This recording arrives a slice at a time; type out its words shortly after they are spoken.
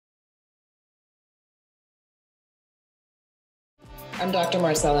I'm Dr.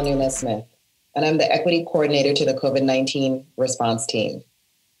 Marcella Nunez Smith, and I'm the Equity Coordinator to the COVID-19 response team.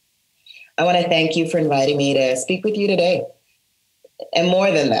 I want to thank you for inviting me to speak with you today. And more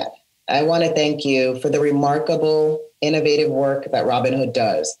than that, I want to thank you for the remarkable, innovative work that Robin Hood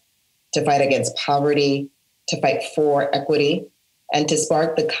does to fight against poverty, to fight for equity, and to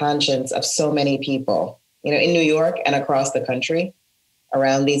spark the conscience of so many people, in New York and across the country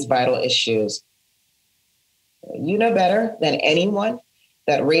around these vital issues. You know better than anyone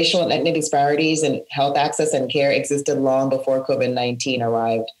that racial and ethnic disparities in health access and care existed long before COVID-19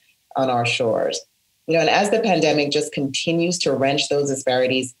 arrived on our shores. And as the pandemic just continues to wrench those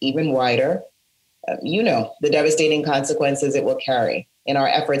disparities even wider, the devastating consequences it will carry in our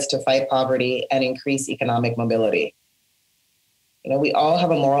efforts to fight poverty and increase economic mobility. We all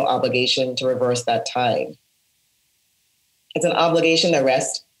have a moral obligation to reverse that tide. It's an obligation that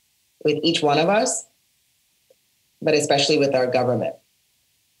rests with each one of us, but especially with our government.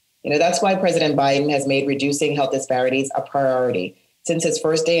 That's why President Biden has made reducing health disparities a priority since his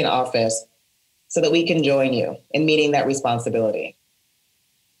first day in office, so that we can join you in meeting that responsibility.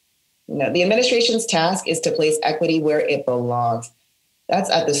 The administration's task is to place equity where it belongs. That's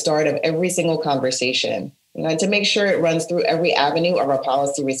at the start of every single conversation, and to make sure it runs through every avenue of our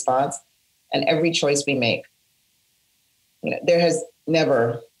policy response and every choice we make. There has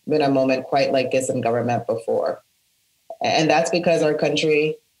never been a moment quite like this in government before. And that's because our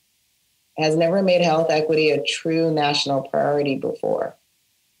country has never made health equity a true national priority before.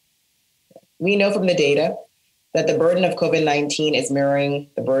 We know from the data that the burden of COVID-19 is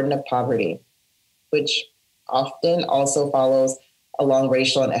mirroring the burden of poverty, which often also follows along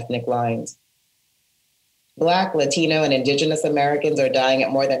racial and ethnic lines. Black, Latino, and Indigenous Americans are dying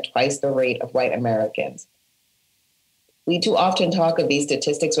at more than twice the rate of white Americans. We too often talk of these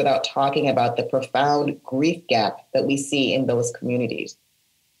statistics without talking about the profound grief gap that we see in those communities.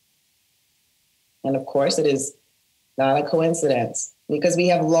 And of course, it is not a coincidence, because we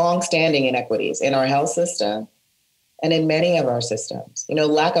have long-standing inequities in our health system and in many of our systems.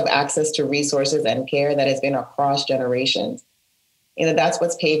 Lack of access to resources and care that has been across generations. That's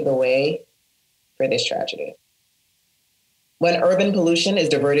what's paved the way for this tragedy. When urban pollution is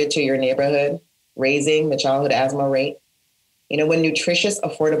diverted to your neighborhood, raising the childhood asthma rate, when nutritious,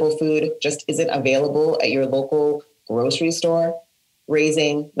 affordable food just isn't available at your local grocery store,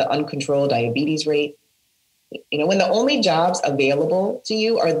 raising the uncontrolled diabetes rate, when the only jobs available to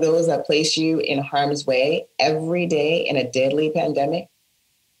you are those that place you in harm's way every day in a deadly pandemic,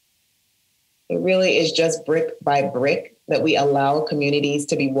 it really is just brick by brick that we allow communities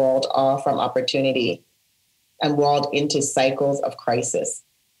to be walled off from opportunity and walled into cycles of crisis.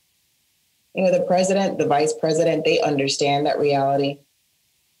 The president, the vice president, they understand that reality.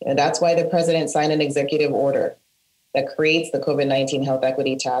 And that's why the president signed an executive order that creates the COVID-19 Health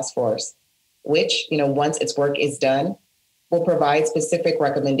Equity Taskforce, which, once its work is done, will provide specific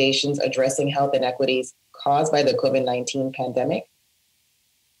recommendations addressing health inequities caused by the COVID-19 pandemic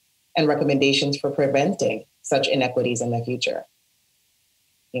and recommendations for preventing such inequities in the future.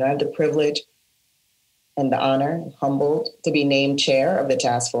 I have the privilege and the honor, humbled, to be named chair of the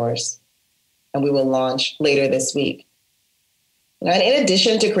task force, and we will launch later this week. And in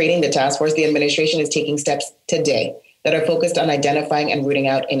addition to creating the task force, the administration is taking steps today that are focused on identifying and rooting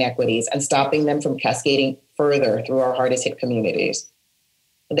out inequities and stopping them from cascading further through our hardest hit communities.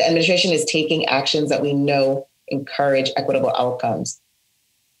 The administration is taking actions that we know encourage equitable outcomes.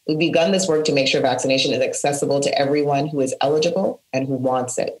 We've begun this work to make sure vaccination is accessible to everyone who is eligible and who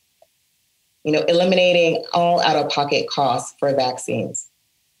wants it. Eliminating all out-of-pocket costs for vaccines,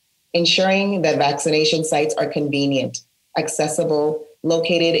 ensuring that vaccination sites are convenient, accessible,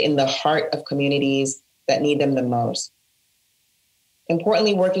 located in the heart of communities that need them the most.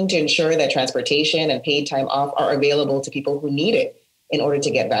 Importantly, working to ensure that transportation and paid time off are available to people who need it in order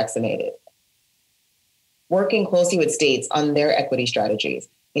to get vaccinated. Working closely with states on their equity strategies,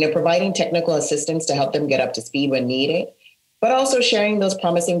 providing technical assistance to help them get up to speed when needed, but also sharing those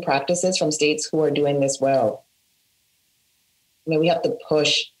promising practices from states who are doing this well. We have to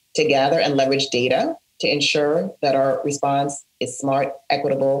push to gather and leverage data to ensure that our response is smart,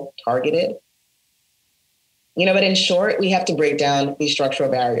 equitable, targeted. But in short, we have to break down these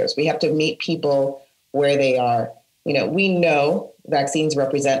structural barriers. We have to meet people where they are. We know vaccines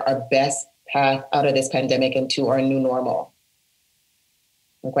represent our best path out of this pandemic into our new normal.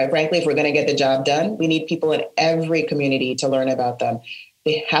 And quite frankly, if we're going to get the job done, we need people in every community to learn about them.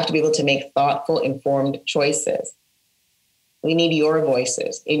 They have to be able to make thoughtful, informed choices. We need your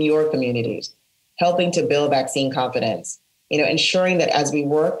voices in your communities, helping to build vaccine confidence, ensuring that as we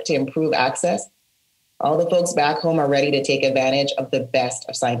work to improve access, All the folks back home are ready to take advantage of the best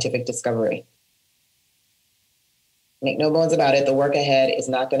of scientific discovery. Make no bones about it, the work ahead is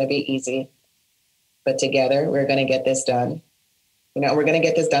not going to be easy, but together we're going to get this done. We're going to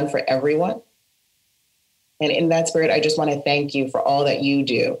get this done for everyone. And in that spirit, I just want to thank you for all that you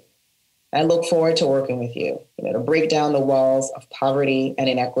do. I look forward to working with you, to break down the walls of poverty and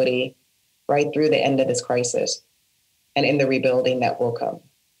inequity right through the end of this crisis and in the rebuilding that will come.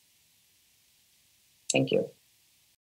 Thank you.